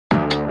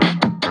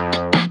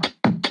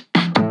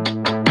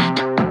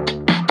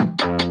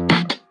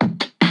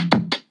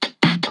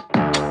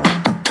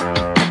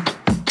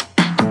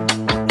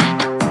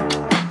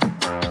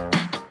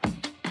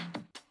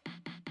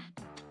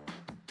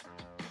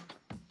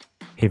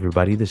Hey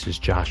everybody, this is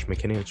Josh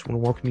McKinney. I just want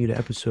to welcome you to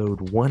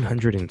episode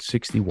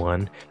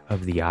 161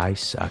 of the I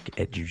Suck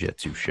at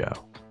Jiu-Jitsu show.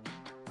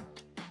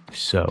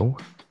 So,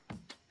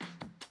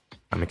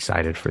 I'm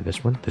excited for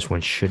this one. This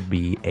one should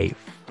be a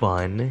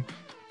fun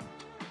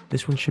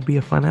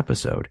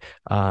episode.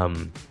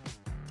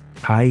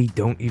 I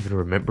don't even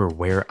remember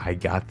where I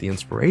got the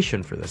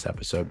inspiration for this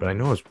episode, but I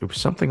know it was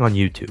something on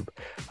YouTube.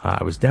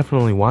 I was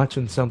definitely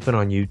watching something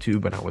on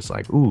YouTube and I was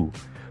like, ooh,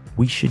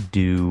 we should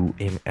do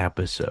an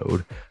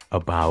episode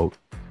about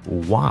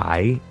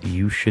why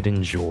you should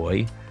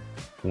enjoy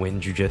when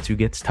jiu-jitsu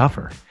gets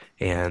tougher.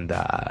 And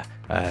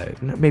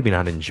maybe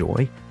not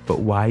enjoy,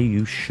 but why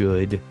you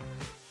should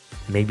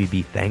maybe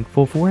be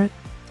thankful for it.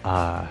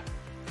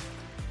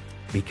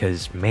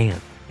 Because,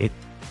 man, it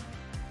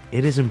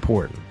is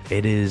important.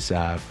 It is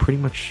pretty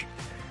much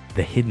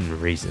the hidden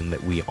reason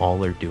that we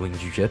all are doing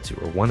jiu-jitsu,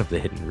 or one of the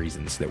hidden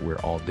reasons that we're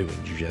all doing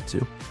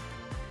jiu-jitsu.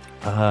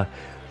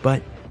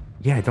 But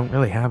yeah, I don't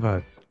really have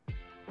a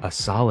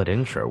solid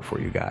intro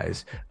for you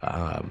guys.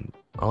 I'll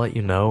let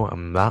you know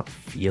I'm not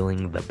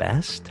feeling the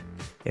best,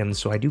 and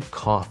so I do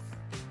cough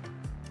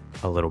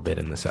a little bit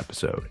in this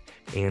episode.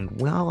 And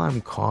while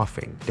I'm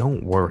coughing,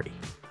 don't worry.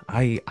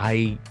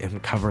 I am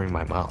covering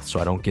my mouth so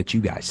I don't get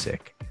you guys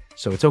sick.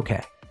 So it's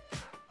okay.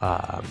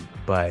 Yeah,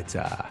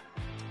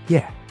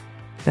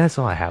 that's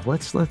all I have.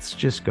 Let's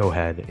just go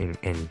ahead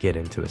and get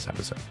into this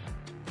episode.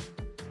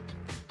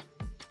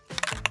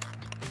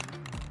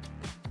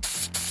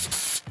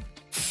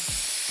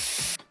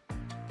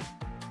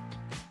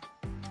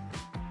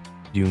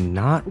 Do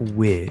not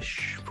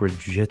wish for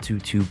jiu-jitsu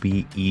to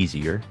be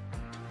easier.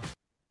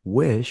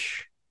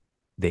 Wish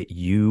that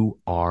you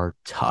are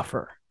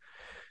tougher.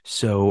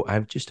 So I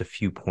have just a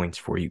few points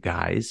for you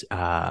guys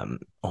on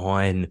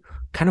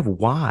kind of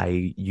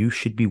why you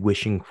should be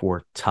wishing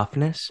for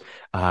toughness.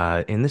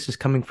 And this is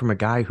coming from a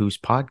guy whose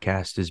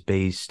podcast is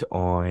based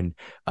on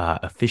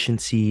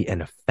efficiency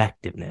and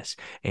effectiveness.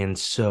 And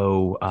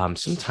so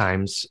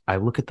sometimes I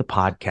look at the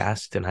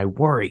podcast and I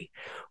worry,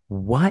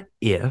 what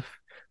if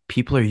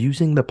people are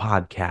using the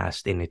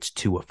podcast and it's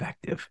too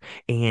effective?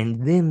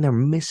 And then they're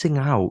missing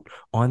out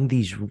on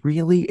these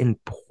really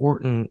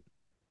important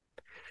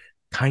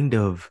kind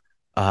of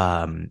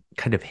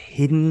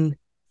hidden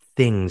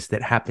things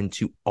that happen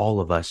to all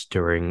of us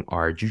during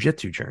our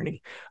jiu-jitsu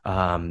journey.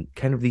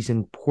 Kind of these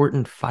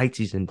important fights,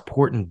 these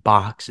important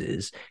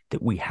boxes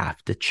that we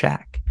have to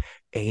check.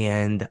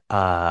 And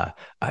I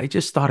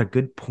just thought a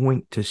good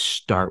point to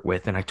start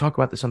with, and I talk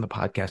about this on the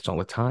podcast all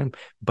the time,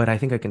 but I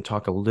think I can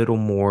talk a little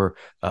more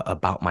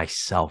about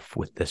myself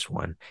with this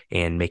one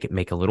and make it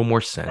make a little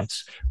more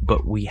sense.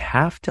 But we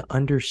have to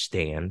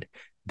understand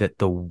that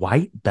the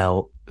white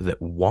belt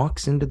that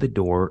walks into the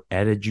door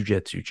at a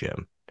jiu-jitsu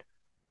gym,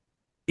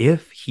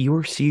 if he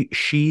or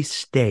she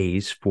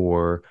stays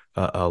for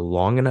a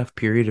long enough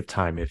period of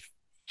time, if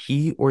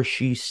he or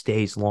she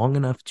stays long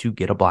enough to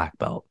get a black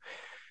belt,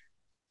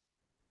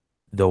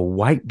 the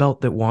white belt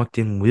that walked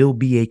in will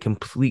be a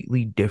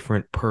completely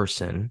different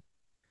person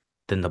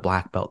than the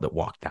black belt that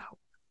walked out.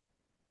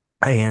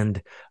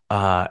 And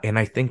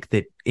I think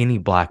that any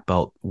black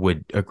belt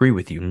would agree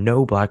with you.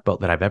 No black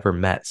belt that I've ever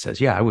met says,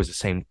 yeah, I was the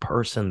same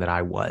person that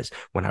I was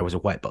when I was a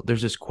white belt.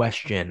 There's this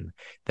question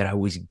that I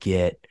always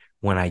get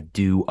when I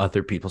do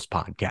other people's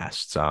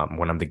podcasts,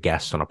 when I'm the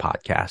guest on a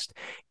podcast.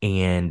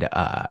 And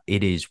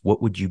it is,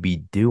 what would you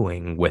be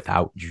doing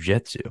without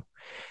jiu-jitsu?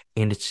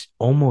 And it's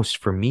almost,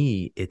 for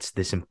me, it's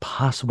this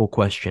impossible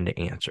question to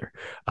answer.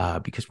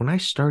 Because when I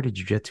started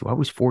jiu-jitsu, I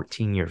was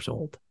 14 years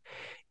old.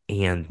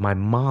 And my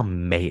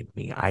mom made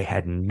me. I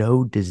had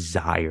no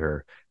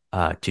desire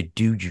to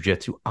do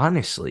jiu-jitsu.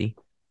 Honestly,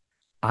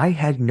 I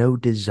had no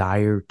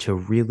desire to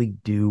really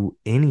do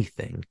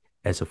anything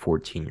as a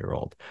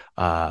 14-year-old.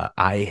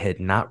 I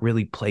had not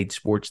really played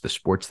sports. The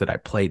sports that I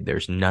played,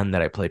 there's none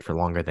that I played for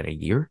longer than a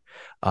year.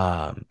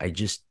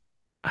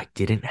 I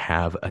didn't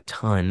have a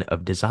ton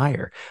of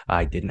desire.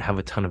 I didn't have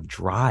a ton of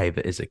drive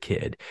as a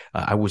kid.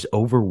 I was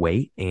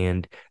overweight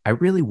and I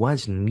really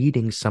was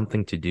needing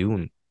something to do,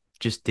 and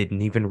just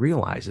didn't even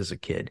realize as a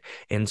kid.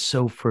 And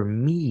so for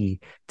me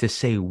to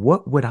say,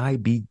 what would I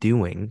be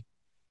doing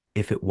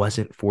if it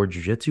wasn't for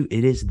jiu-jitsu?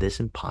 It is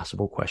this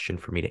impossible question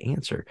for me to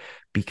answer,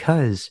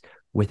 because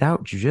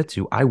without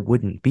jiu-jitsu, I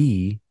wouldn't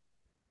be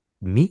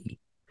me.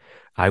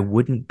 I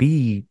wouldn't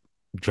be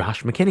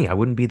Josh McKinney. I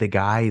wouldn't be the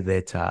guy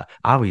that,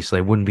 obviously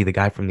I wouldn't be the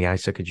guy from the I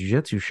Suck at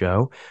Jiu-Jitsu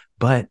show,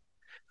 but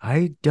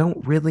I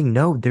don't really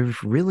know.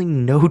 There's really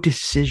no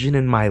decision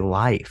in my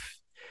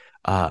life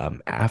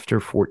after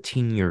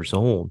 14 years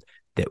old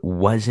that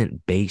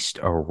wasn't based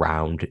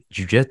around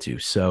jiu-jitsu.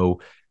 So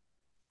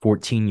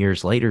 14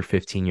 years later,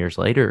 15 years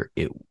later,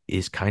 it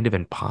is kind of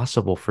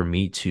impossible for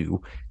me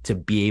to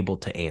be able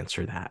to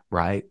answer that,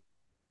 right?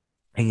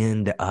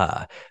 And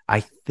I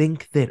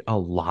think that a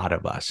lot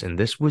of us, and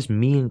this was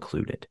me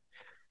included,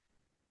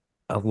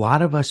 a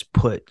lot of us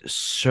put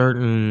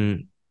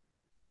certain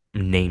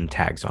name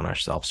tags on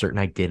ourselves, certain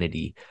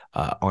identity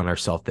on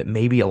ourselves that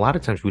maybe a lot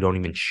of times we don't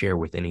even share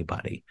with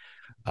anybody.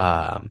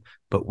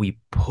 But we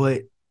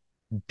put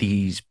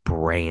these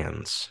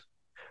brands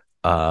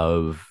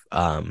of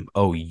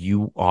oh,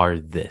 you are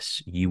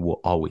this, you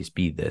will always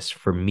be this.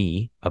 For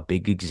me, a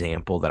big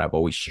example that I've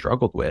always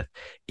struggled with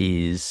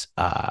is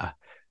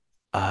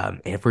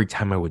every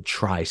time I would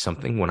try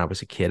something when I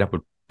was a kid, I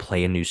would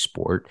play a new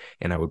sport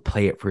and I would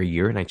play it for a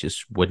year and I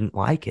just wouldn't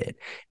like it.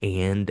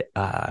 And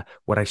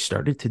what I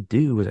started to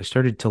do is I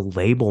started to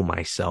label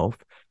myself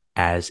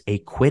as a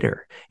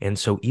quitter. And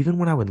so even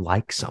when I would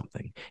like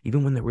something,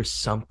 even when there was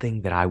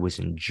something that I was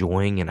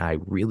enjoying and I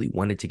really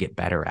wanted to get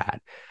better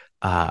at,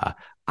 uh,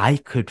 I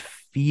could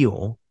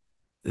feel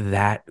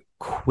that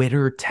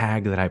quitter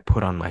tag that I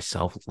put on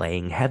myself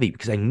laying heavy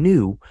because I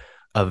knew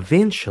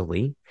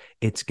eventually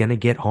it's going to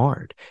get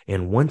hard.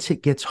 And once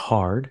it gets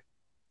hard,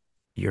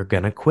 you're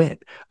going to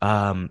quit.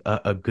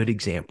 A good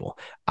example,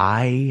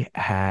 I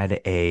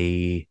had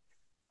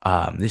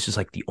this is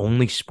like the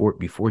only sport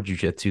before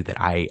jujitsu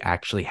that I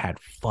actually had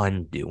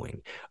fun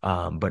doing.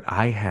 But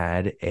I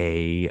had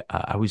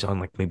I was on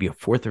like maybe a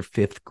fourth or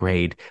fifth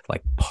grade,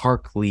 like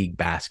park league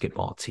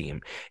basketball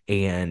team.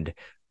 And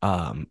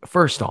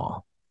first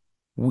off,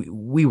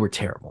 we were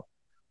terrible.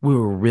 We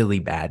were a really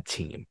bad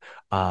team.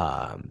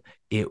 Um,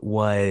 it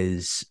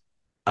was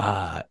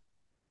uh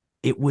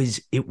it was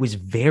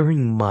very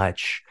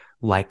much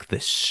like the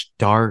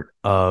start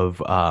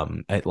of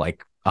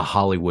like a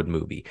Hollywood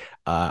movie.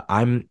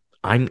 I'm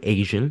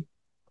Asian.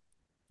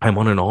 I'm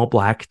on an all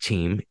black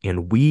team,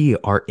 and we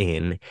are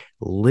in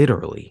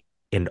literally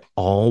an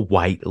all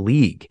white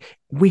league.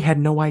 We had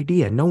no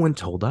idea. No one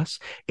told us.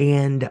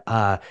 And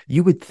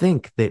you would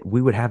think that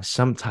we would have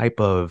some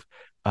type of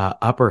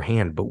upper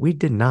hand, but we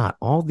did not.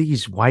 All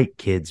these white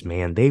kids,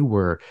 man, they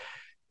were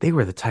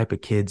the type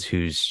of kids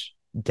whose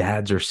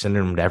dads are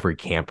sending them to every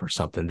camp or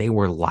something. They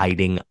were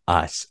lighting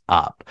us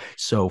up.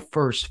 So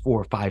first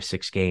 4, 5,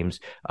 6 games,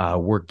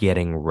 we're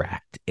getting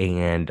wrecked.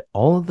 And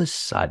all of a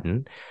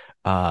sudden,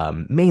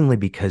 mainly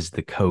because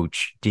the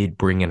coach did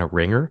bring in a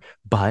ringer,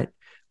 but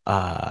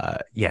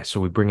yeah,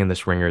 so we bring in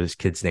this ringer. This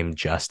kid's named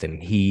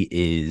Justin.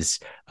 He's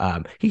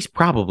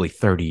probably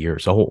 30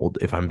 years old,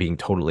 if I'm being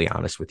totally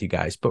honest with you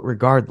guys. But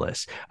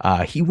regardless,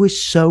 he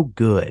was so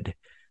good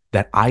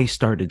that I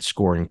started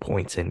scoring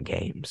points in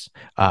games.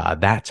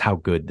 That's how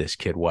good this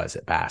kid was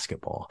at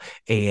basketball.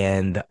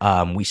 And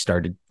we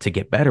started to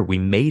get better. We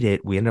made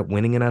it. We ended up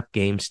winning enough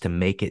games to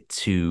make it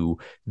to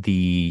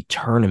the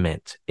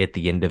tournament at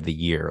the end of the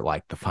year,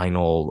 like the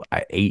final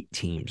 8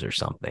 teams or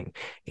something.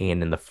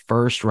 And in the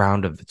first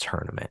round of the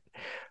tournament,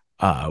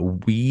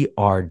 we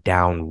are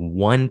down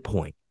 1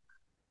 point.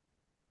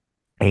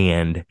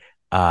 And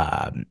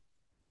um,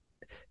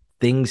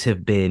 things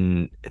have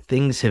been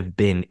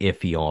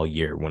iffy all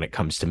year when it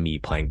comes to me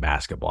playing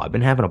basketball. I've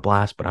been having a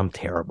blast, but I'm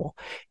terrible.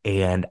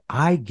 And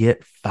I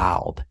get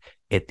fouled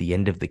at the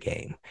end of the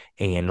game.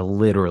 And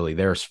literally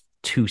there's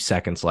 2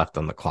 seconds left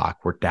on the clock.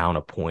 We're down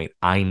a point.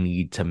 I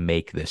need to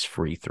make this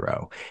free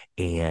throw.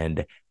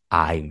 And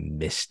I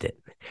missed it.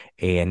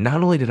 And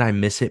not only did I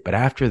miss it, but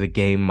after the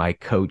game, my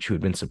coach, who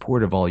had been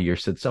supportive all year,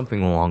 said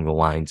something along the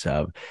lines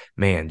of,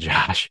 "Man,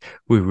 Josh,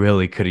 we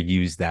really could have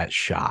used that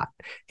shot."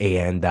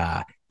 And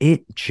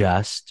it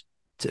just,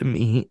 to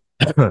me,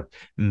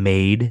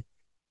 made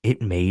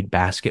made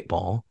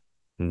basketball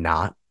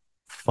not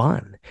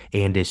fun.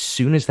 And as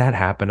soon as that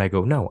happened, I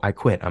go, "No, I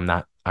quit. I'm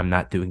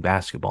not doing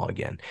basketball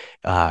again."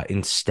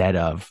 Instead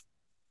of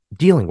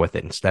dealing with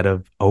it, instead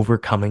of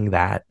overcoming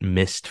that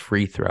missed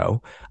free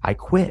throw, I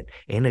quit.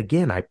 And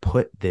again, I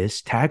put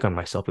this tag on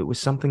myself. It was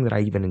something that I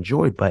even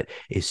enjoyed, but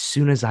as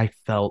soon as I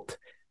felt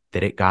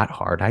that it got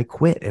hard, I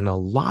quit. And a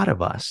lot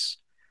of us,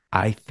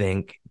 I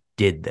think,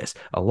 did this.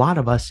 A lot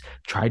of us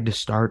tried to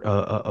start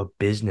a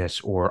business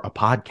or a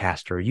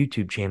podcast or a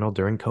YouTube channel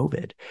during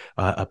COVID,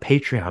 a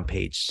Patreon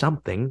page,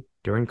 something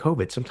during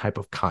COVID, some type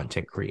of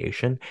content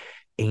creation,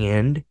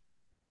 and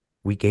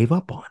we gave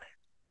up on it.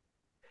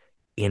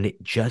 And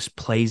it just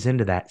plays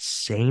into that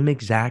same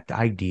exact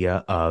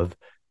idea of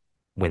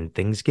when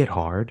things get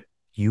hard,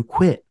 you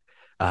quit.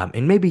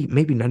 And maybe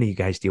none of you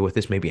guys deal with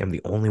this. Maybe I'm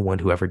the only one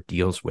who ever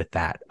deals with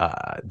that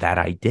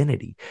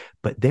identity.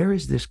 But there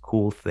is this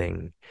cool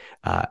thing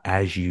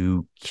as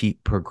you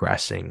keep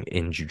progressing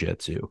in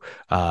jujitsu.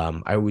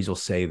 I always will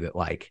say that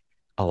like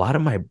a lot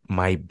of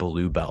my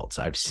blue belts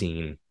I've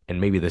seen, and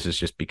maybe this is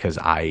just because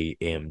I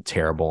am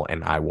terrible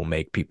and I will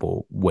make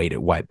people wait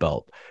at white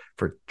belt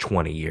for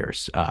 20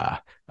 years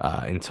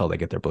until they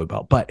get their blue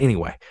belt. But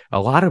anyway, a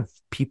lot of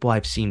people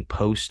I've seen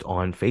post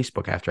on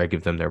Facebook after I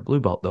give them their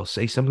blue belt, they'll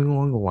say something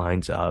along the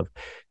lines of,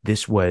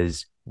 "This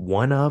was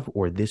one of,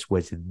 or this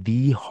was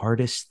the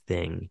hardest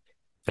thing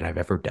that I've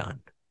ever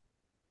done."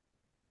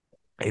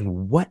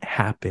 And what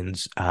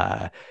happens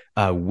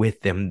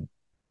with them?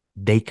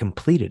 They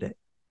completed it.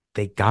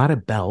 They got a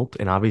belt,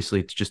 and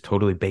obviously it's just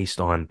totally based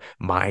on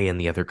my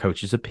and the other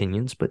coaches'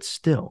 opinions, but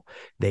still,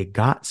 they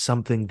got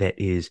something that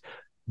is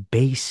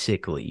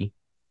basically,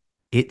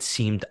 it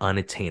seemed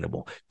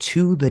unattainable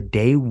to the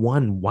day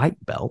one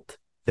white belt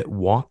that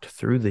walked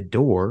through the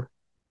door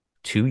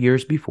 2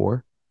 years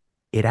before.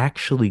 It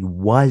actually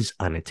was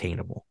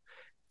unattainable.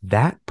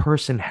 That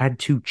person had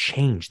to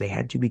change. They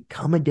had to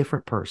become a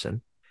different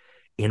person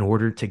in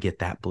order to get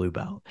that blue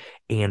belt.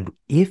 And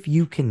if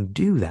you can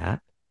do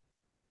that,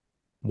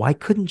 why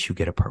couldn't you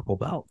get a purple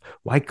belt?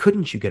 Why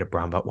couldn't you get a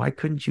brown belt? Why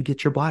couldn't you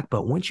get your black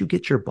belt? Once you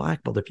get your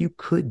black belt, if you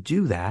could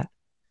do that,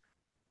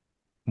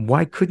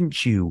 why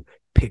couldn't you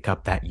pick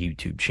up that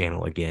YouTube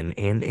channel again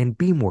and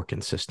be more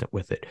consistent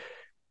with it?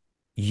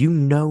 You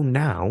know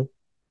now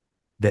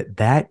that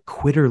that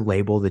quitter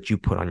label that you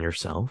put on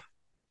yourself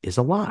is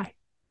a lie.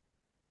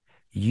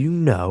 You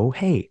know,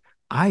 hey,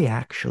 I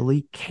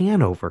actually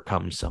can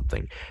overcome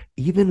something,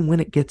 even when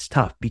it gets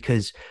tough,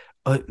 because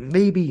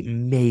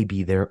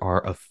maybe there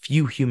are a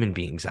few human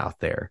beings out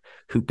there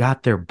who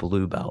got their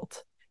blue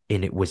belt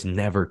and it was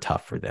never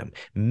tough for them.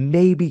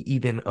 Maybe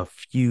even a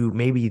few,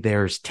 maybe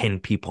there's 10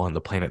 people on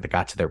the planet that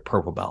got to their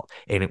purple belt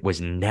and it was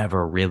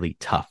never really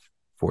tough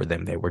for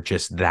them. They were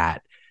just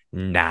that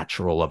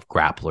natural of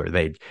grappler.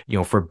 They,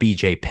 for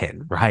BJ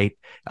Penn, right?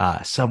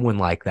 Someone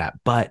like that.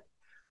 But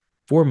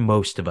for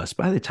most of us,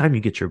 by the time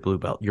you get your blue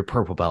belt, your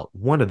purple belt,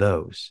 one of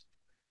those,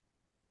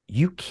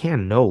 you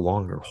can no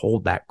longer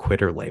hold that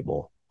quitter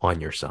label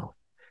on yourself.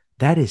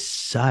 That is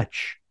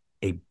such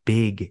a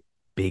big,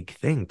 big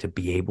thing to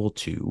be able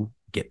to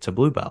get to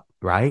blue belt,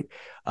 right?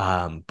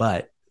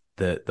 But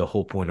the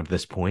whole point of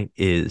this point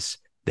is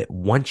that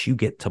once you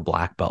get to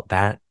black belt,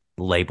 that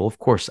label, of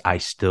course, I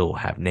still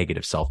have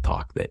negative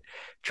self-talk that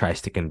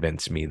tries to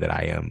convince me that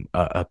I am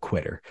a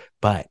quitter,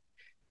 but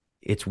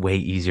it's way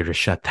easier to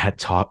shut that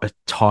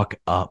talk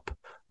up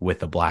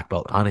with a black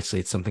belt. Honestly,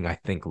 it's something I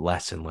think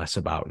less and less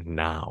about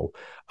now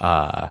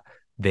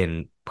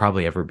than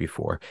probably ever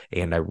before.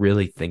 And I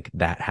really think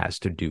that has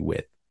to do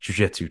with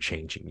jiu-jitsu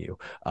changing you.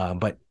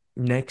 But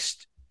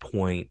next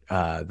point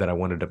that I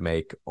wanted to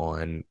make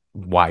on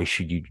why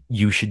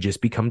you should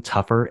just become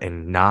tougher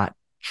and not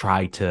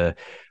try to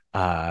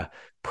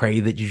pray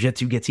that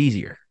jiu-jitsu gets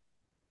easier.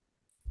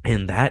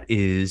 And that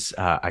is,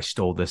 I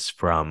stole this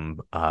from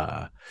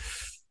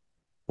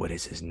what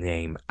is his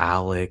name?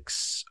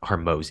 Alex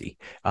Hormozi.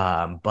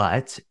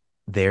 But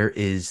there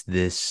is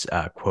this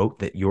quote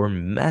that your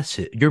mess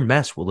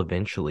will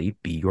eventually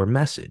be your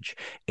message.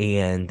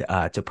 And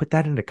to put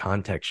that into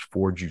context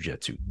for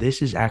jiu-jitsu,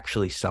 this is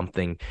actually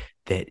something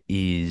that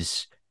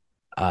is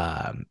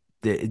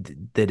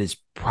that is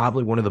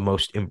probably one of the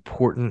most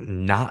important,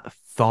 not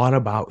thought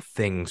about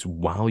things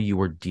while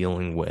you are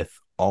dealing with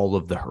all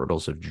of the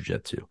hurdles of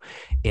jiu-jitsu.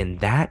 And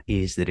that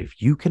is that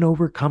if you can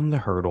overcome the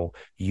hurdle,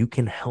 you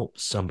can help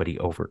somebody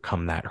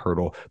overcome that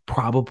hurdle,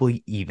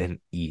 probably even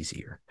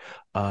easier.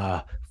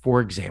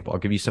 For example, I'll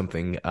give you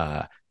something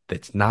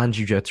that's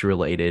non-jiu-jitsu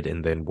related,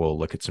 and then we'll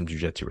look at some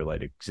jiu-jitsu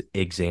related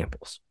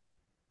examples.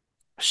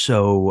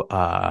 So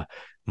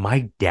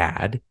my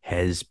dad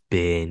has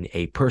been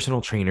a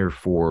personal trainer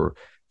for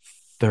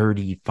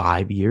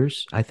 35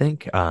 years, I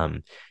think.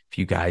 If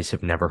you guys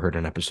have never heard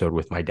an episode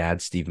with my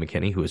dad, Steve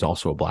McKinney, who is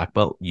also a black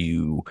belt,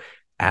 you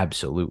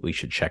absolutely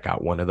should check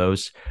out one of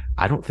those.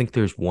 I don't think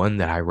there's one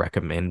that I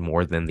recommend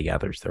more than the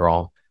others. They're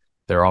all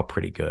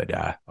pretty good.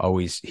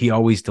 He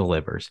always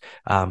delivers.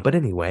 But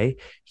anyway,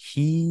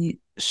 he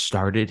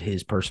started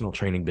his personal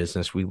training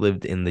business. We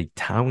lived in the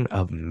town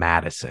of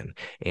Madison,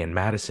 and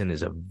Madison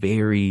is a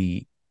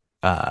very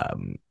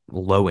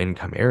low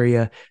income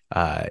area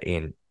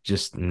and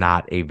just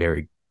not a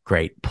very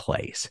great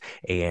place.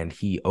 And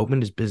he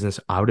opened his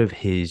business out of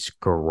his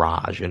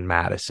garage in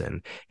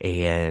Madison,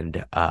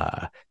 and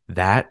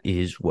that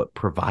is what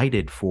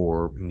provided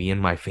for me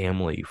and my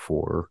family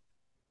for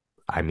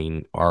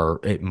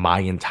my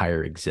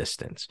entire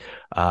existence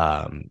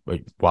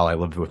while I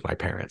lived with my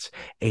parents.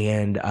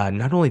 And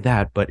not only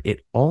that, but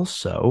it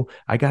also,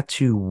 I got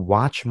to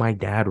watch my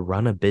dad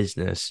run a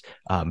business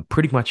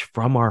pretty much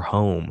from our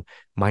home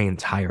my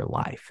entire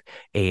life.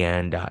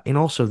 And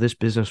also this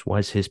business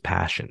was his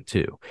passion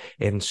too.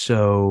 And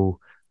so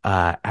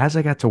as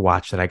I got to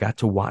watch that, I got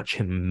to watch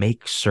him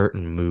make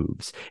certain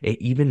moves,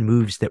 even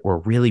moves that were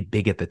really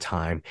big at the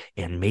time,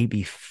 and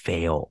maybe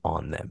fail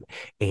on them.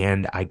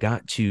 And I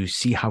got to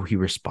see how he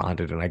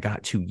responded. And I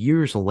got to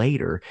years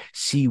later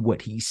see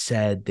what he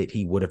said that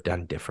he would have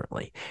done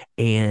differently.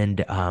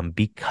 And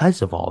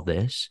because of all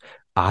this,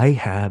 I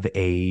have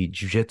a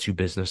jiu-jitsu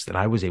business that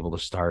I was able to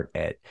start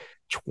at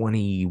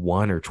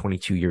 21 or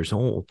 22 years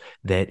old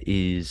that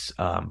is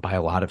by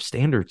a lot of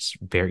standards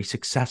very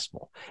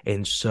successful.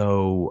 And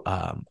so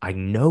I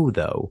know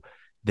though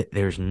that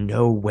there's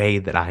no way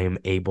that I am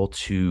able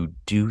to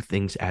do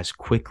things as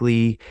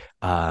quickly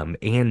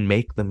and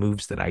make the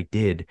moves that I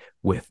did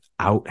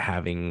without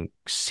having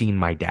seen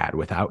my dad,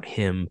 without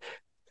him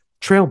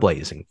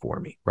trailblazing for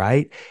me,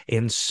 right?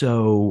 And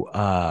so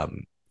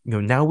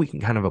now we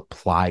can kind of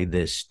apply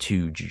this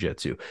to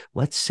jiu-jitsu.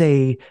 Let's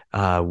say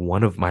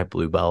one of my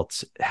blue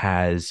belts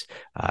is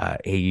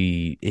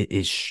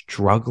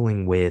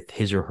struggling with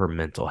his or her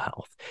mental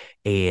health,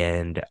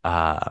 and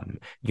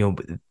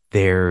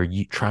they're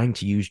trying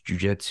to use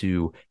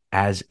jiu-jitsu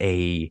as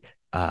a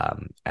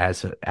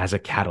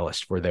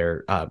catalyst for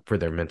their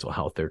mental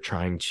health. They're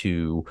trying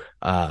to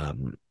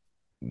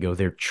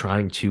they're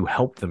trying to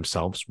help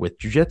themselves with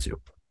jujitsu.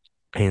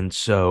 And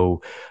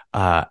so,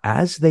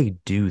 as they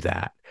do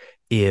that,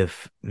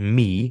 if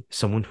me,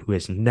 someone who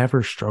has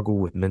never struggled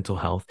with mental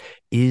health,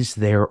 is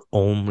their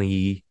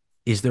only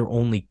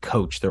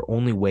coach, their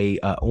only way,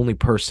 only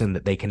person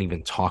that they can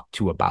even talk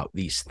to about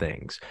these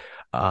things,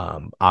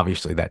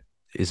 obviously that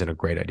isn't a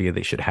great idea.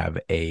 They should have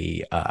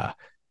a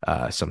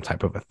some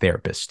type of a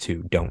therapist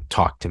to don't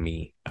talk to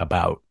me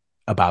about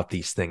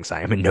these things.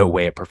 I am in no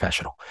way a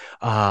professional.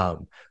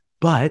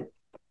 But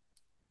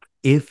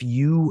if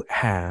you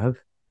have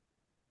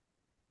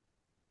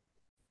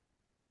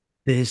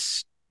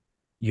this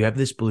you have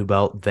this blue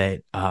belt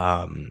that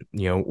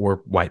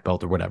or white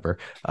belt or whatever,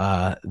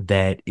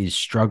 that is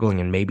struggling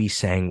and maybe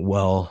saying,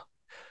 well,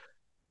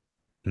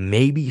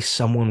 maybe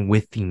someone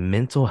with the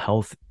mental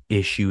health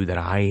issue that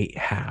I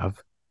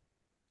have,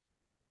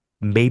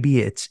 maybe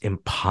it's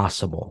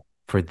impossible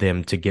for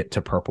them to get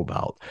to purple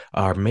belt,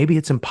 or maybe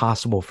it's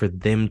impossible for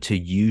them to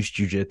use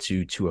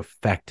jujitsu to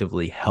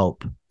effectively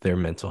help their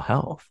mental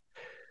health.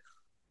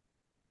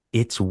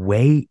 It's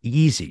way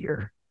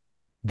easier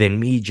than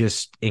me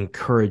just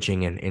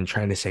encouraging and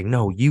trying to say,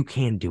 no, you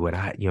can do it.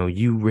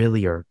 You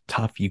really are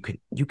tough. You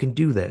can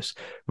do this,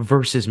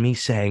 versus me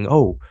saying,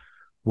 oh,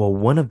 well,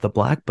 one of the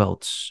black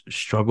belts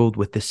struggled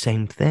with the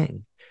same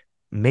thing.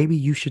 Maybe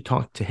you should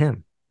talk to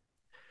him.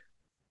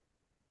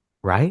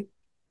 Right?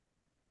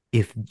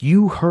 If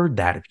you heard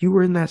that, if you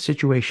were in that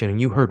situation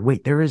and you heard,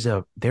 wait, there is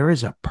a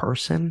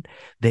person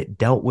that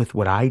dealt with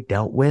what I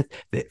dealt with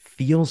that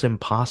feels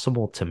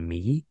impossible to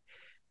me,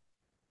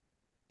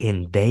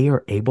 and they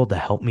are able to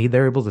help me.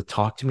 They're able to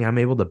talk to me. I'm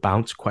able to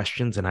bounce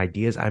questions and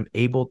ideas. I'm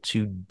able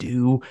to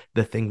do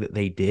the thing that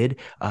they did.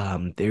 I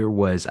don't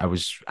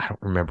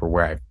remember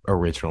where I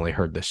originally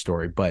heard this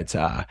story, but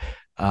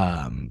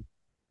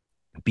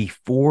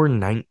before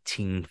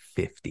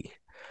 1950,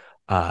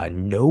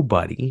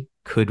 nobody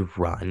could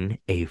run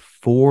a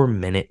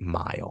 4-minute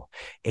mile.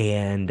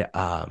 And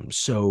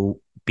so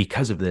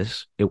because of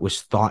this, it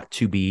was thought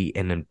to be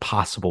an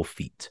impossible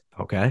feat.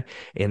 Okay.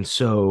 And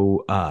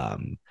so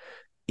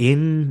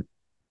in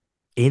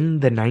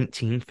the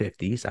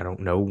 1950s, I don't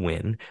know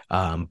when,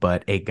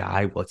 but a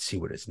guy, let's see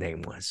what his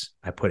name was.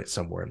 I put it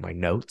somewhere in my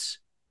notes.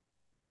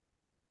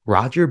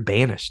 Roger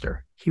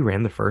Bannister. He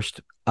ran the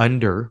first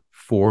under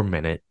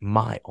 4-minute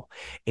mile.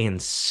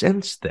 And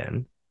since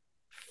then,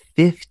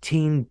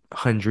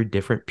 1,500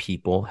 different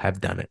people have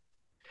done it.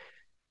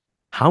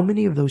 How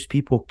many of those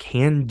people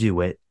can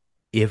do it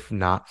if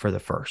not for the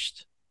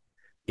first?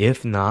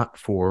 If not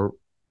for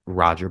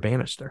Roger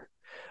Bannister?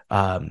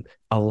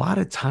 A lot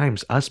of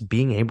times us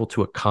being able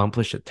to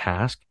accomplish a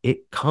task,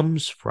 it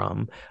comes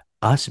from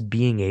us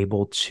being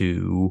able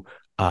to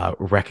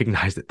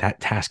recognize that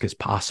that task is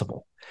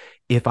possible.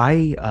 If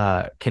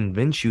I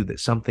convince you that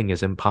something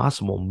is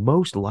impossible,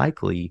 most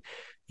likely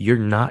you're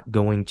not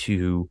going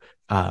to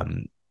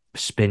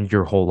spend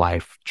your whole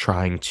life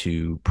trying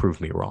to prove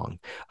me wrong.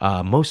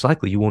 Most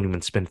likely you won't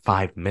even spend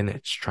 5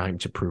 minutes trying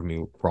to prove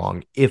me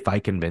wrong if I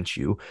convince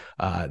you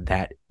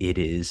that it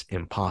is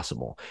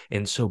impossible.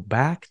 And so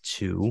back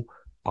to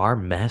our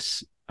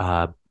mess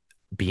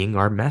being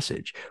our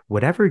message.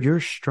 Whatever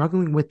you're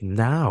struggling with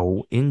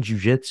now in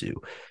jiu-jitsu,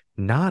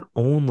 not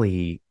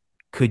only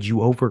could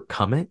you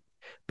overcome it,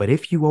 but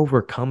if you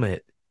overcome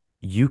it,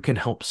 you can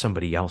help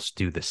somebody else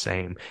do the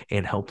same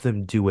and help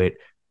them do it,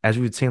 as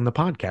we would say on the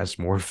podcast,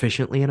 more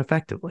efficiently and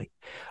effectively.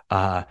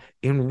 And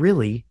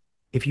really,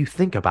 if you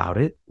think about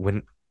it,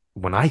 when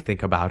I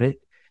think about it,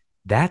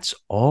 that's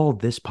all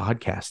this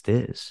podcast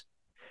is.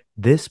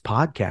 This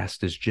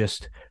podcast is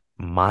just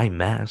my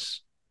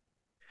mess.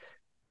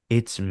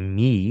 It's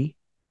me,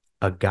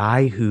 a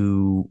guy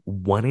who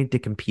wanted to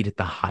compete at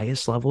the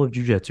highest level of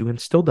jiu-jitsu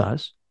and still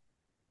does,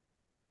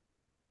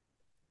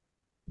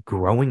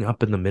 growing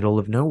up in the middle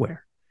of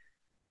nowhere,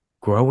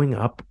 growing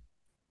up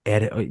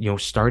at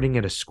starting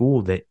at a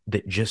school that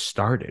just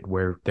started,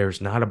 where there's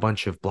not a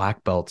bunch of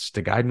black belts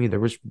to guide me. There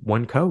was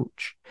one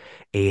coach,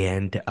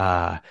 and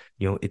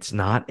it's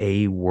not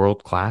a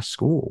world-class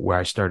school where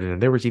I started.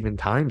 And there was even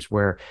times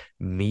where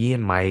me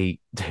and my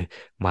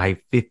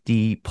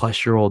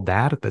 50-plus-year-old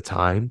dad at the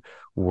time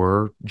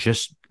were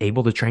just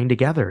able to train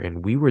together,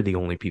 and we were the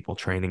only people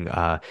training,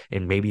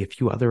 and maybe a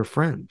few other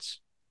friends.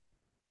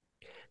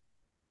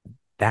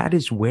 That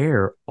is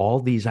where all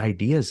these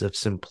ideas of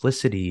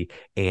simplicity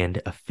and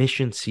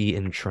efficiency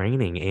in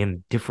training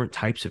and different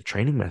types of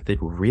training method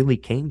really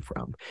came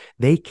from.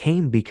 They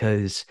came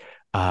because,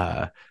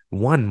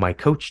 one, my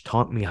coach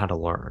taught me how to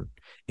learn,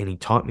 and he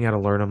taught me how to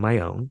learn on my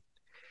own.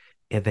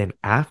 And then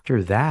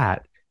after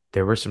that,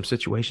 there were some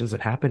situations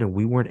that happened and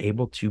we weren't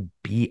able to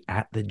be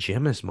at the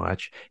gym as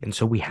much. And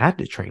so we had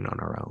to train on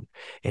our own.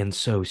 And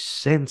so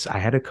since I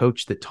had a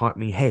coach that taught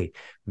me, hey,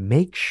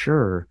 make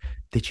sure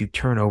that you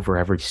turn over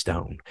every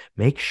stone,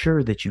 make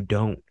sure that you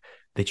don't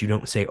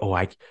say, oh,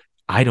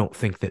 I don't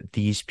think that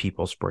these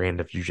people's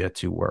brand of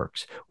jiu-jitsu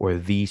works or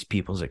these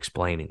people's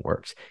explaining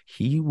works.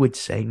 He would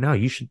say, no,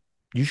 you should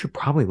you should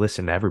probably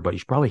listen to everybody. You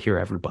should probably hear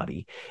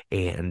everybody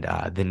and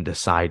then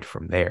decide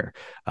from there.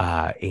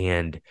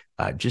 And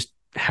just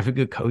have a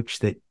good coach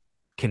that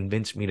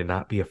convinced me to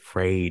not be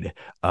afraid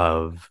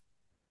of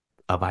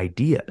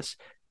ideas.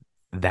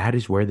 That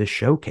is where the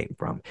show came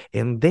from.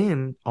 And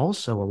then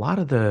also a lot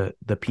of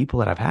the people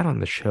that I've had on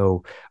the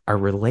show are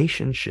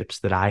relationships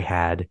that I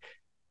had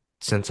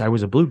since I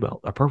was a blue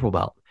belt, a purple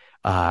belt.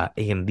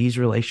 And these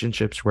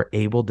relationships were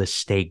able to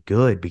stay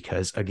good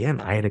because,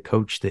 again, I had a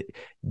coach that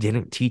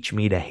didn't teach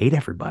me to hate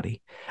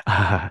everybody.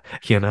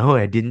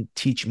 It didn't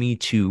teach me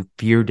to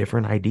fear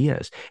different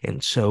ideas.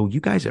 And so you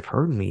guys have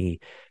heard me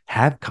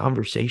have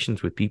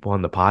conversations with people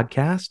on the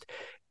podcast,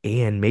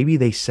 and maybe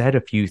they said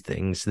a few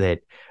things that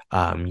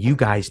you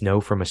guys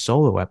know from a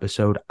solo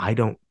episode I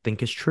don't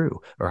think is true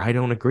or I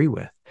don't agree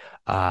with.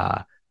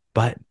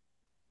 But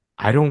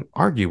I don't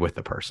argue with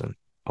the person.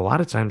 A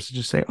lot of times I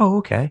just say, oh,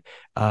 okay.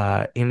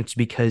 And it's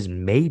because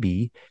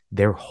maybe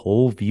their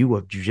whole view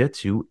of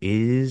jujitsu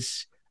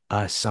is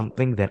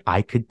something that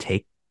I could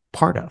take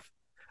part of.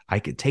 I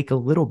could take a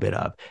little bit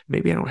of.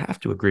 Maybe I don't have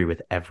to agree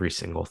with every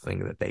single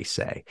thing that they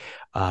say.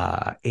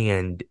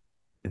 And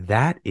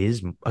that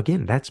is,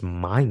 again, that's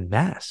my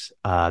mess.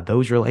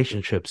 Those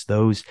relationships,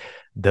 those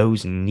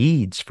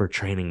needs for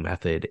training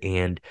method,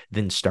 and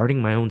then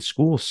starting my own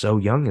school so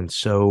young and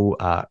so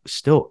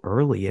still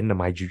early into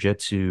my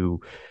jujitsu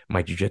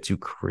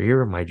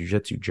career, my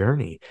jujitsu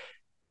journey.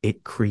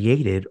 It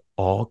created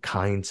all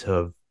kinds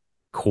of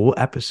cool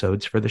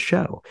episodes for the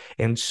show.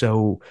 And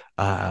so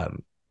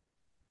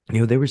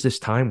there was this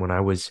time when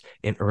I was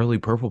an early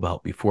purple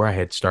belt before I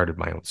had started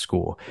my own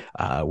school,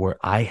 where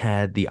I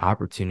had the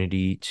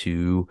opportunity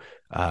to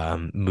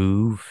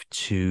move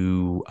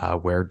to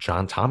where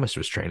John Thomas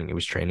was training. He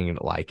was training in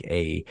like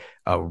a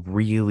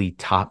really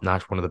top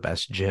notch, one of the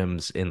best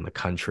gyms in the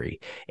country.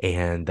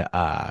 And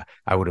I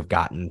would have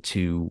gotten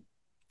to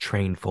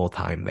train full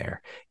time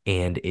there.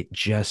 And it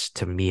just,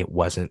 to me, it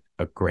wasn't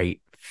a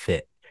great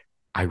fit.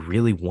 I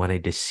really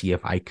wanted to see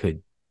if I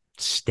could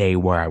stay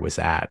where I was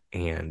at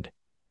and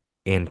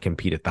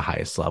compete at the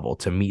highest level.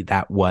 To me,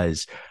 that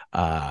was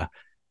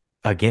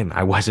again,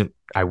 I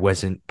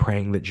wasn't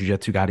praying that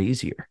jiu-jitsu got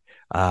easier.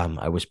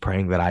 I was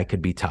praying that I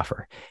could be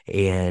tougher.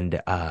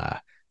 And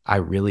I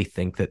really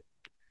think that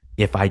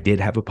if I did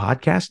have a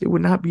podcast, it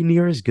would not be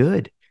near as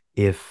good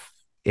if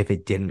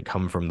it didn't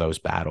come from those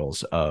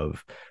battles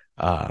of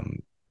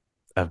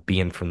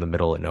being from the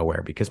middle of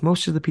nowhere, because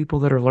most of the people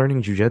that are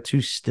learning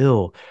jiu-jitsu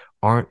still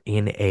aren't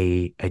in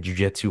a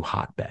jiu-jitsu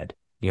hotbed.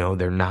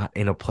 They're not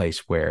in a place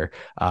where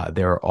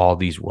there are all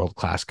these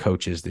world-class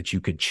coaches that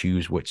you could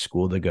choose which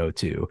school to go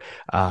to.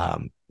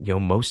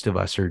 Most of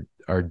us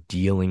are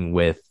dealing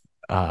with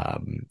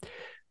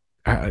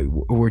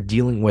we're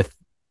dealing with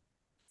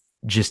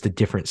just a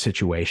different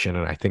situation.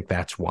 And I think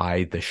that's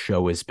why the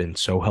show has been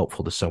so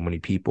helpful to so many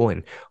people,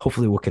 and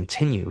hopefully will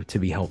continue to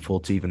be helpful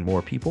to even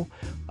more people.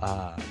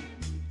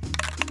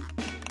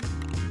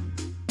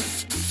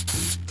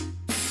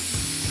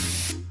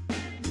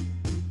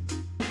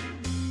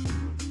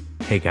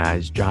 Hey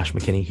guys, Josh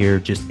McKinney here,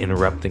 just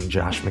interrupting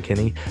Josh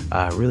McKinney.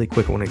 Really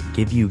quick, I want to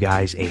give you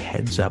guys a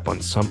heads up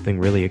on something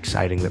really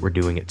exciting that we're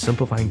doing at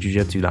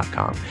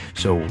simplifyingjujitsu.com.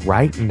 So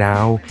right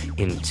now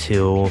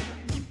until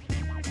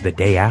the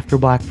day after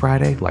Black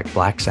Friday, like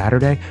Black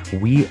Saturday,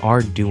 we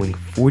are doing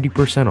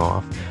 40%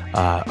 off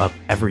of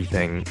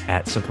everything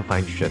at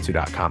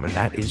simplifyingjujitsu.com, and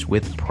that is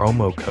with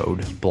promo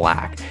code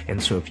BLACK.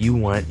 And so if you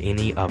want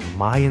any of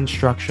my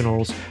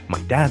instructionals, my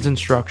dad's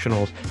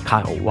instructionals,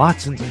 Kyle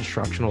Watson's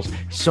instructionals,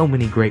 so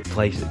many great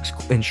places,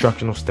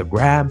 instructionals to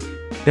grab,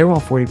 they're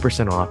all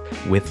 40% off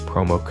with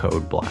promo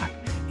code BLACK.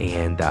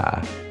 And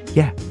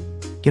yeah,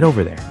 get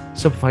over there,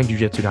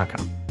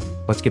 simplifyingjujitsu.com.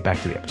 Let's get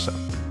back to the episode.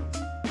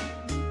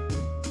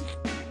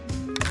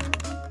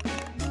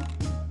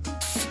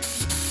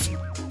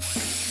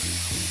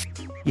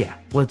 Yeah,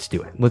 let's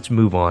do it. Let's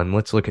move on.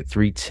 Let's look at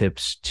 3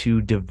 tips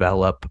to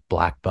develop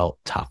black belt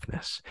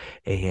toughness.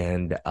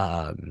 And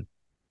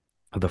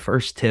the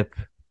first tip,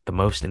 the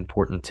most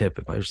important tip,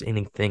 if there's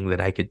anything that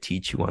I could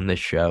teach you on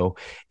this show,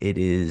 it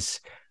is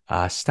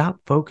stop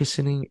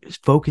focusing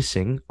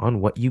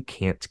on what you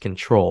can't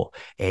control.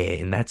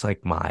 And that's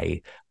like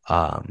my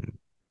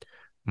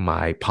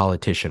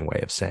politician way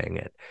of saying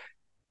it.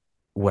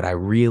 What I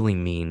really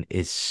mean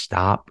is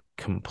stop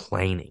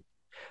complaining.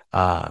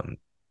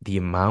 The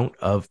amount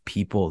of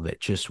people that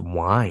just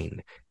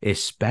whine,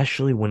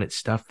 especially when it's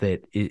stuff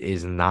that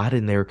is not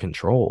in their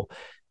control,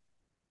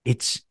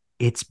 it's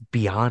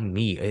beyond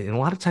me. And a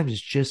lot of times it's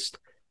just,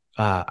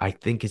 I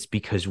think it's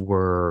because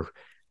we're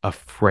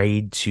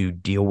afraid to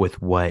deal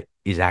with what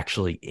is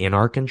actually in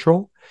our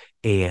control.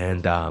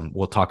 And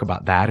we'll talk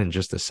about that in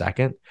just a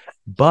second.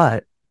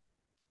 But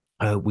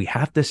we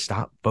have to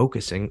stop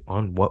focusing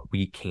on what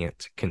we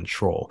can't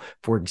control.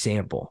 For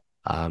example,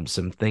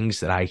 some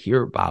things that I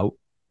hear about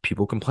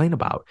people complain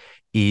about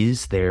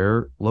is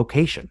their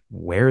location,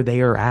 where they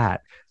are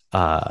at,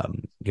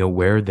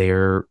 where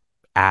they're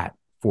at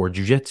for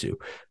jiu-jitsu.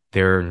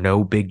 There are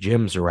no big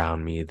gyms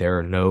around me. There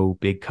are no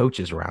big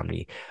coaches around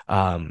me.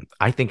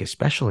 I think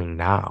especially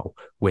now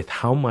with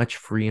how much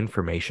free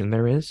information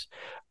there is,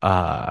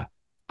 uh,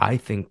 I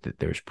think that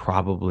there's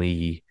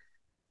probably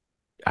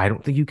I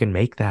don't think you can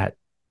make that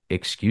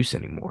excuse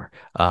anymore.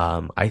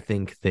 I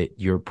think that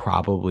you're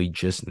probably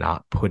just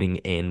not putting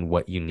in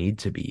what you need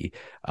to be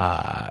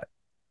uh,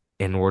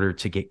 in order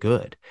to get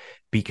good.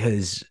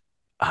 Because,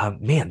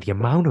 man, the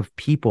amount of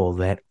people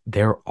that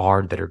there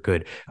are that are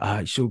good.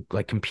 So,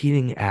 like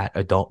competing at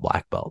adult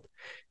black belt,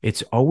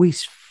 it's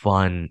always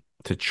fun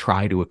to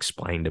try to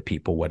explain to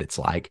people what it's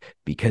like.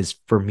 Because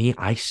for me,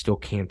 I still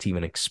can't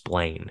even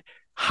explain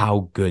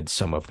how good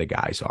some of the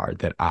guys are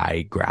that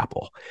I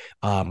grapple.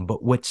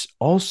 But what's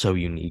also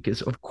unique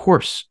is, of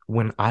course,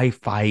 when I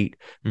fight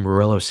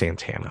Murillo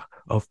Santana,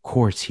 of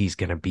course he's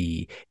going to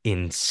be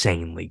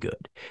insanely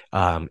good.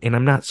 And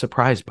I'm not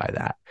surprised by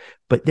that.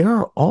 But there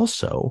are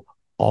also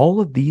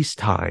all of these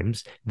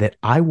times that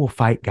I will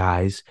fight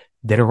guys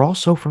that are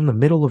also from the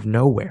middle of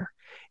nowhere,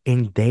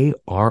 and they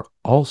are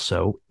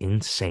also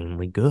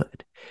insanely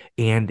good.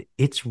 And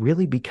it's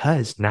really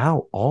because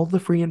now all the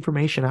free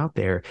information out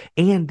there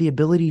and the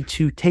ability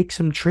to take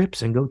some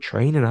trips and go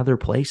train in other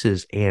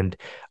places and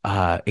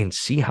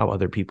see how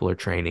other people are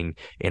training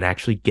and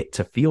actually get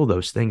to feel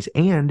those things,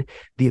 and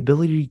the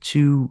ability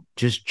to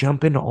just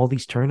jump into all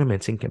these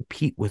tournaments and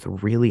compete with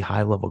really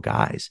high level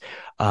guys.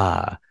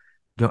 Uh,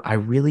 I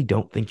really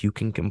don't think you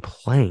can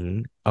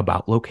complain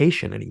about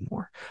location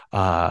anymore.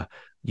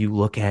 You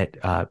look at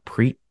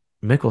Preet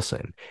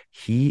Mickelson.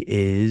 He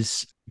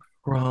is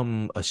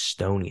from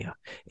Estonia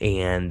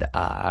and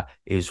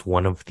is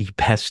one of the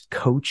best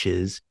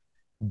coaches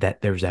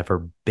that there's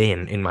ever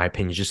been, in my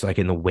opinion, just like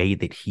in the way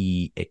that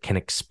it can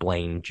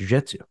explain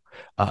jujitsu.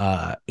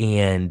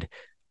 And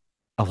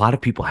a lot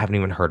of people haven't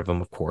even heard of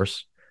him, of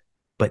course,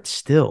 but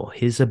still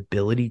his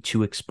ability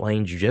to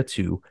explain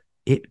jujitsu,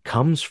 it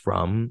comes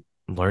from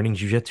learning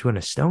jujitsu in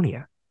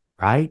Estonia,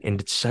 right? And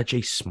it's such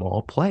a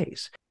small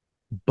place.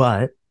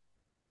 But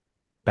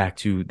back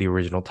to the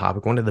original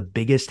topic, one of the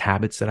biggest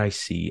habits that I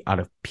see out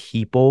of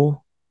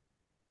people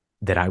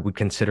that I would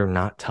consider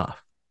not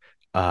tough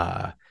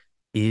uh,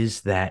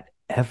 is that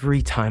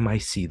every time I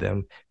see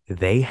them,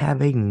 they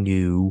have a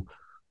new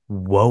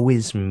woe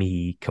is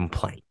me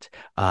complaint,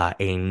 a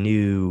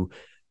new,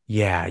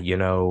 yeah,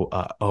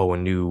 a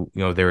new,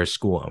 they're a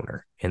school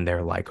owner and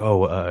they're like,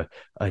 oh,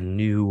 a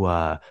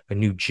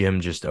new gym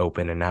just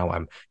opened. And now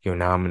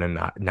now I'm going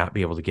to not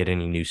be able to get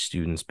any new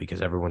students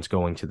because everyone's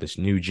going to this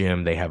new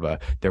gym.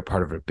 They're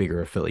part of a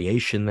bigger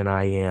affiliation than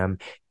I am.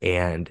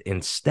 And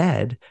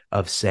instead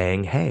of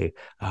saying, hey,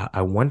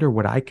 I wonder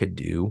what I could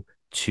do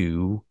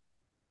to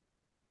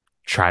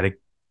try to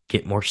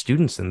get more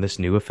students in this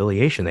new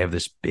affiliation. They have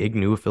this big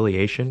new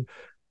affiliation.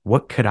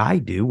 What could I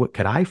do? What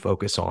could I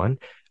focus on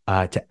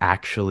to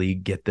actually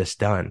get this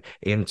done?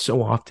 And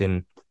so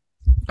often,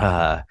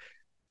 uh,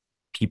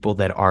 people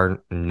that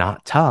are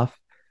not tough,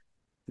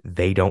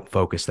 they don't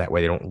focus that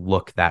way. They don't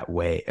look that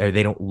way, or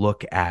they don't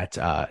look at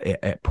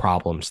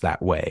problems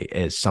that way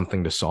as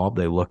something to solve.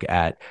 They look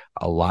at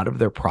a lot of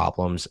their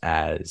problems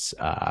as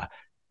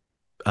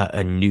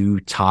a new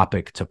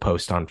topic to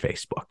post on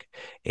Facebook.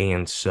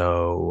 And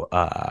so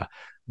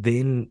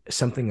then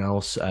something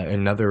else,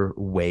 another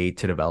way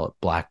to develop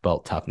black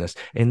belt toughness.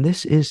 And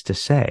this is to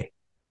say,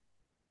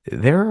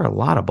 there are a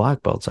lot of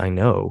black belts I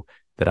know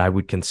that I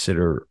would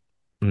consider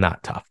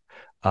not tough.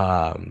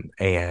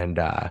 And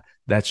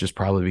that's just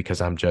probably because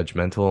I'm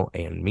judgmental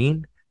and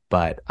mean.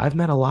 But I've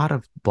met a lot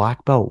of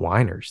black belt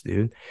whiners,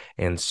 dude.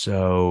 And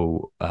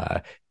so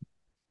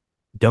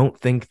don't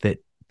think that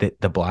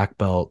the black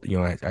belt,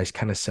 I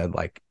kind of said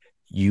like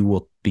you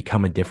will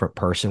become a different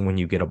person when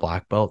you get a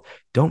black belt.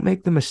 Don't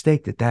make the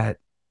mistake that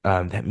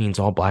means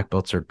all black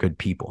belts are good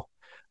people.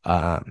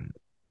 Um,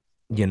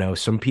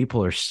 some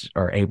people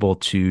are able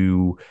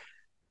to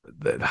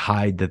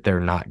hide that they're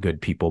not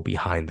good people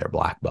behind their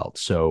black belt.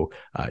 So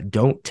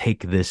don't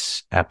take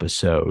this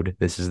episode.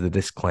 This is the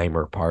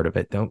disclaimer part of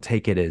it. Don't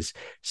take it as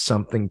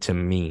something to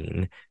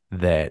mean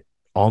that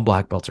all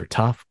black belts are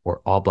tough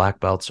or all black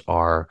belts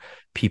are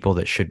people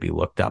that should be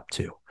looked up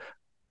to.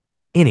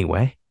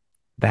 Anyway,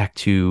 back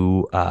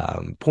to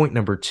point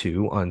number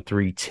 2 on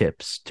 3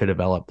 tips to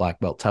develop black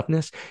belt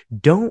toughness.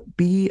 Don't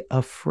be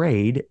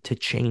afraid to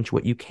change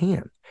what you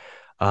can.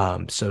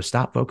 So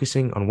stop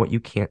focusing on what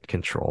you can't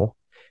control.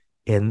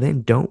 And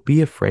then don't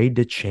be afraid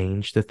to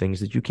change the things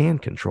that you can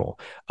control.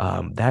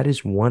 That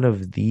is one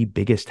of the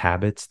biggest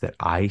habits that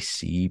I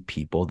see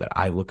people that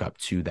I look up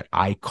to that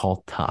I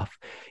call tough,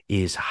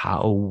 is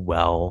how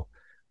well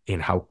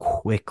and how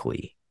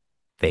quickly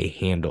they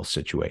handle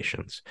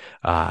situations.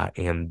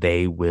 And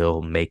they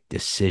will make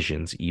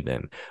decisions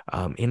even,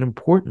 and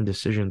important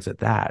decisions at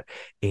that.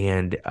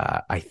 And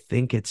I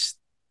think it's,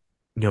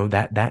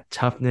 that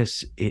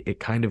toughness, it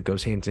kind of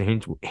goes hand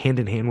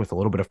in hand with a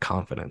little bit of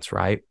confidence,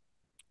 right?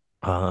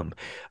 Um,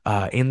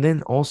 and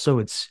then also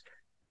it's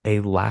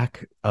a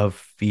lack of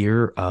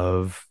fear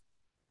of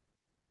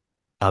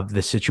of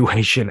the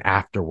situation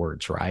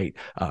afterwards, right?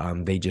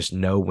 They just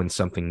know when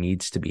something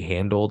needs to be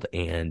handled,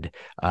 and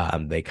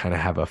they kind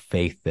of have a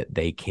faith that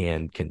they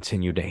can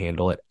continue to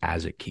handle it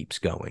as it keeps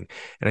going.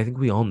 And I think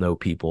we all know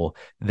people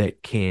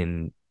that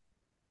can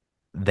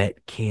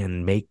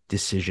make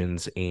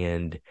decisions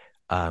and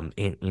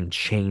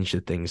change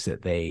the things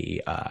that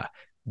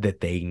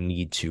they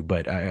need to.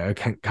 But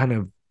kind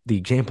of the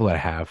example that I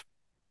have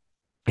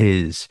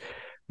is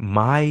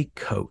my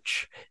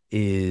coach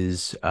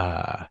is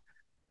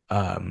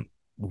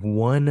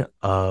one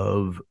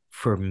of,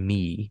 for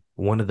me,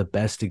 one of the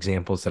best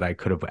examples that I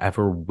could have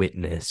ever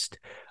witnessed,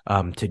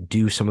 to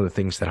do some of the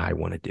things that I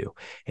want to do.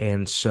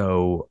 And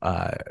so,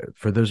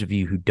 for those of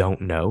you who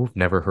don't know,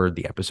 never heard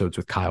the episodes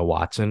with Kyle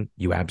Watson,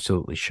 you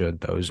absolutely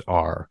should.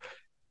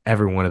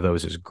 Every one of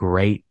those is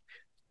great.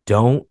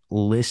 Don't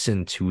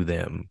listen to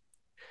them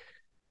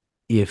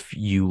if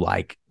you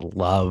like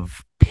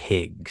love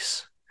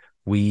pigs.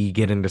 We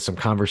get into some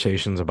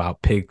conversations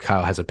about pig.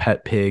 Kyle has a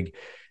pet pig,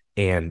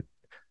 and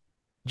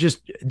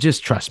just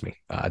trust me.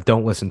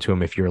 Don't listen to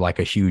him if you're like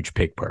a huge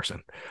pig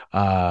person.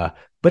 But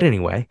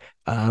anyway,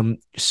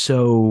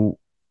 so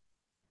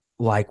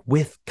like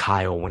with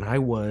Kyle, when I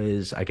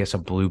was, I guess, a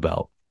blue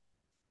belt,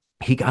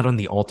 he got on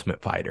the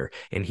Ultimate Fighter,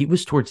 and he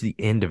was towards the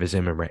end of his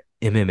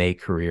MMA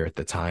career at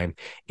the time,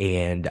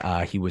 and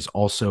he was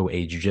also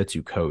a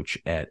jiu-jitsu coach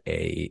at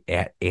an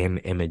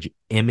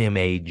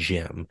MMA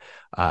gym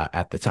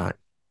at the time.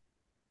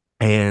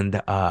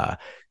 And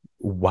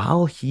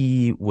while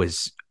he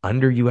was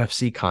under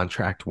UFC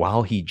contract,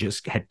 while he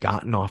just had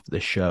gotten off the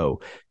show,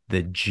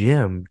 the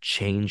gym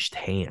changed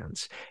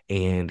hands,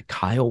 and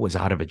Kyle was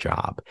out of a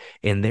job.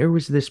 And there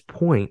was this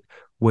point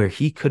where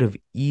he could have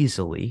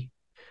easily,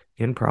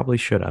 and probably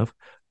should have,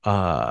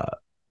 uh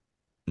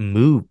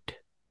moved,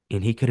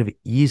 and he could have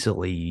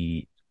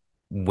easily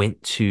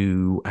went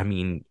to, I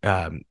mean,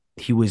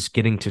 he was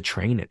getting to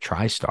train at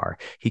TriStar.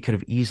 He could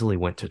have easily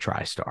went to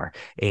TriStar,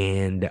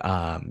 and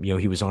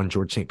he was on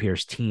George St.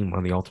 Pierre's team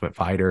on the Ultimate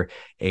Fighter,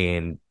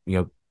 and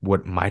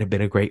what might have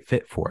been a great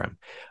fit for him.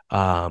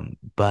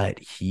 But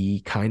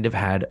he kind of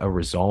had a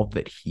resolve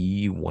that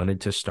he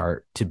wanted to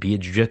start to be a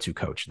jiu-jitsu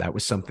coach. That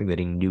was something that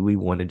he knew he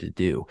wanted to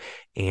do,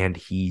 and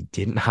he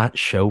did not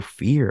show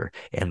fear.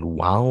 And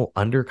while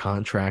under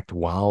contract,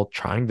 while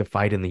trying to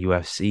fight in the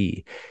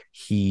UFC,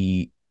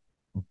 he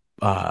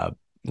uh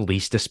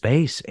leased a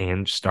space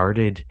and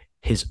started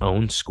his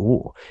own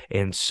school.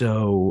 And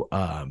so,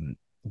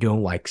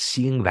 like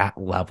seeing that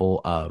level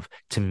of,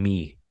 to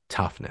me,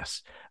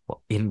 toughness,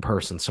 well, in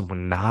person,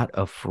 someone not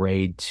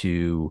afraid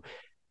to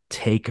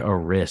take a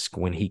risk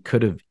when he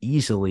could have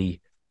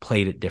easily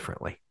played it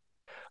differently.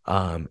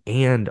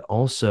 And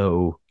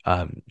also,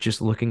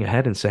 just looking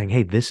ahead and saying,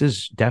 hey, this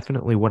is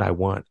definitely what I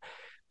want.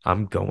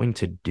 I'm going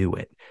to do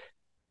it.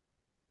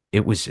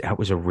 That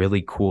was a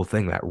really cool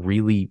thing. That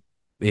really,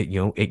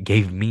 it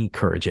gave me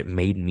courage. It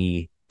made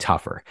me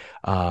tougher.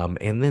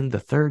 And then the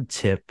third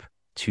tip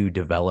to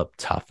develop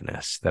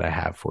toughness that I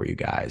have for you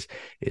guys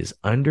is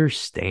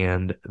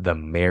understand the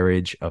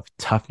marriage of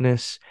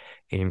toughness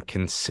and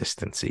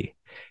consistency.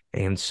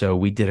 And so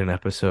we did an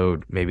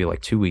episode maybe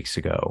like 2 weeks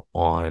ago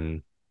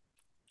on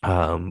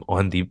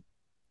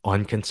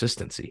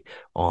consistency,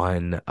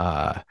 on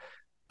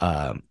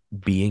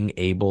being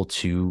able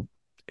to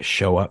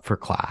show up for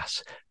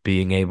class,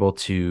 being able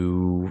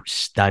to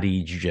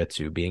study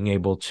jujitsu, being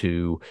able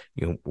to,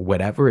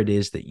 whatever it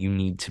is that you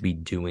need to be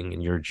doing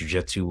in your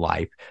jujitsu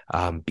life,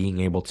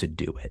 being able to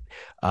do it.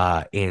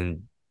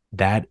 And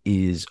that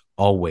is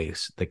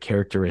always the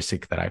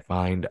characteristic that I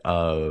find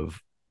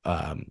of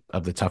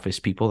the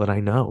toughest people that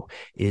I know,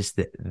 is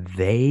that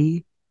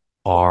they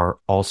are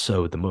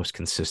also the most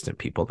consistent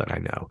people that I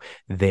know.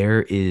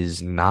 There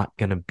is not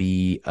going to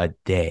be a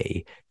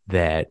day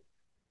that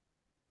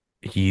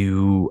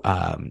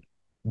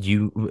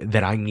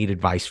that I need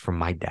advice from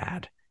my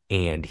dad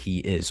and he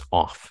is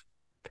off.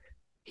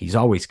 He's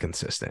always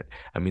consistent.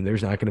 I mean,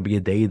 there's not going to be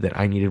a day that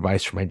I need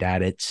advice from my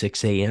dad at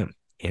 6 a.m.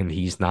 and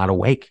he's not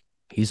awake.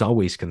 He's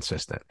always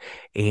consistent.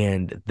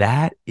 And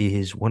that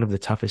is one of the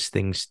toughest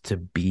things to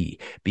be,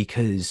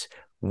 because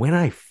when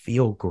I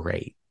feel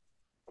great,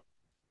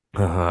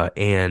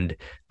 and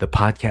the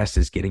podcast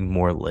is getting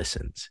more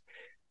listens,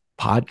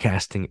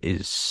 podcasting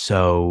is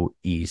so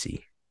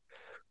easy.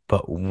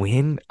 But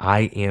when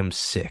I am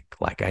sick,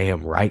 like I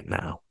am right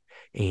now,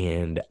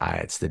 and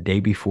it's the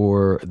day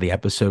before the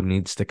episode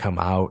needs to come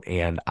out,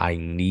 and I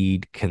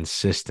need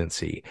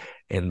consistency,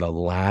 and the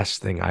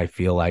last thing I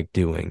feel like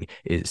doing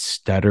is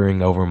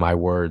stuttering over my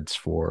words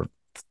for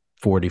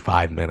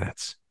 45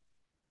 minutes,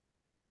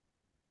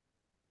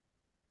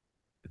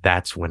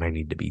 that's when I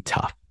need to be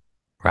tough,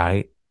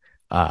 right?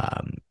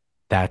 Um,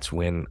 that's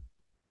when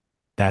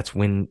that's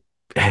when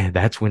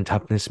that's when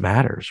toughness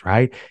matters,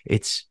 right?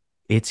 It's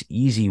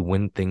easy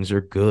when things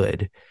are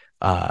good,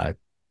 uh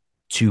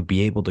to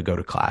be able to go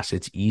to class.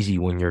 It's easy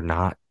when you're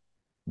not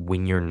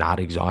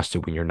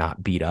exhausted, when you're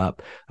not beat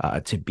up,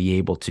 to be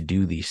able to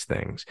do these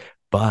things.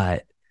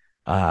 But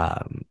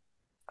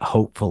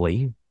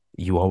hopefully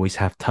you always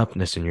have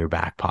toughness in your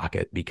back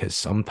pocket, because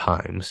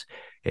sometimes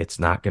it's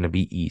not going to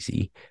be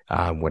easy.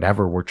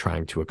 Whatever we're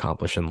trying to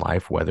accomplish in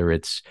life, whether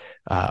it's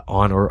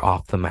on or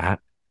off the mat,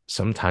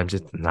 sometimes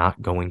it's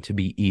not going to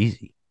be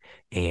easy.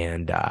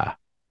 And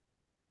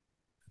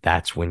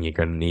that's when you're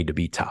going to need to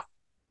be tough.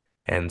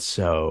 And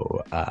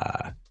so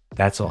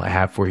that's all I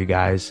have for you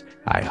guys.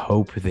 I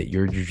hope that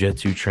your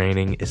jiu-jitsu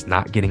training is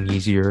not getting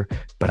easier,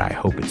 but I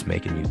hope it's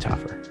making you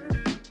tougher.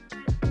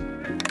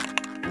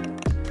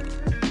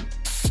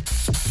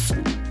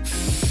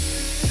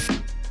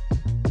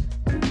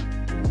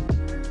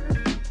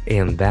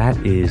 And that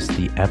is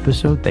the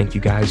episode. Thank you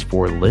guys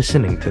for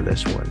listening to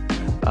this one.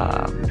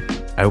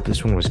 I hope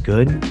this one was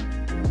good.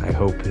 I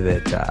hope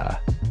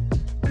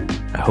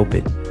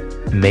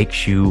it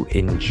makes you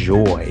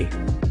enjoy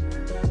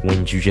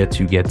when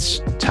jiu-jitsu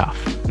gets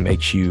tough,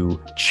 makes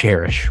you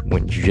cherish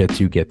when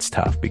jiu-jitsu gets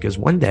tough, because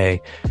one day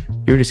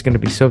you're just going to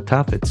be so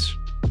tough,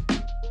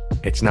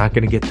 it's not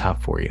going to get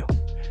tough for you.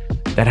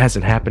 That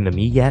hasn't happened to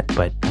me yet,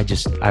 but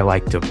I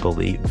like to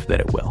believe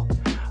that it will.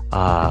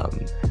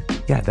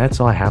 Yeah, that's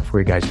all I have for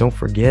you guys. Don't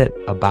forget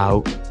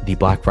about the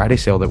Black Friday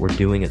sale that we're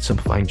doing at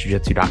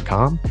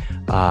simplifyingjujitsu.com.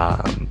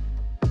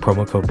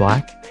 Promo code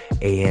BLACK.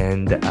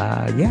 And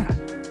yeah,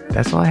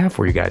 that's all I have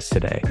for you guys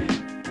today.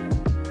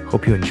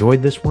 Hope you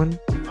enjoyed this one.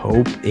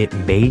 Hope it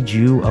made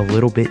you a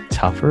little bit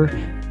tougher.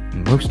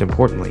 Most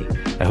importantly,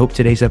 I hope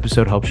today's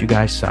episode helps you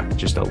guys suck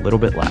just a little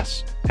bit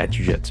less at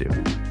jiu-jitsu.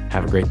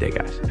 Have a great day,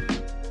 guys.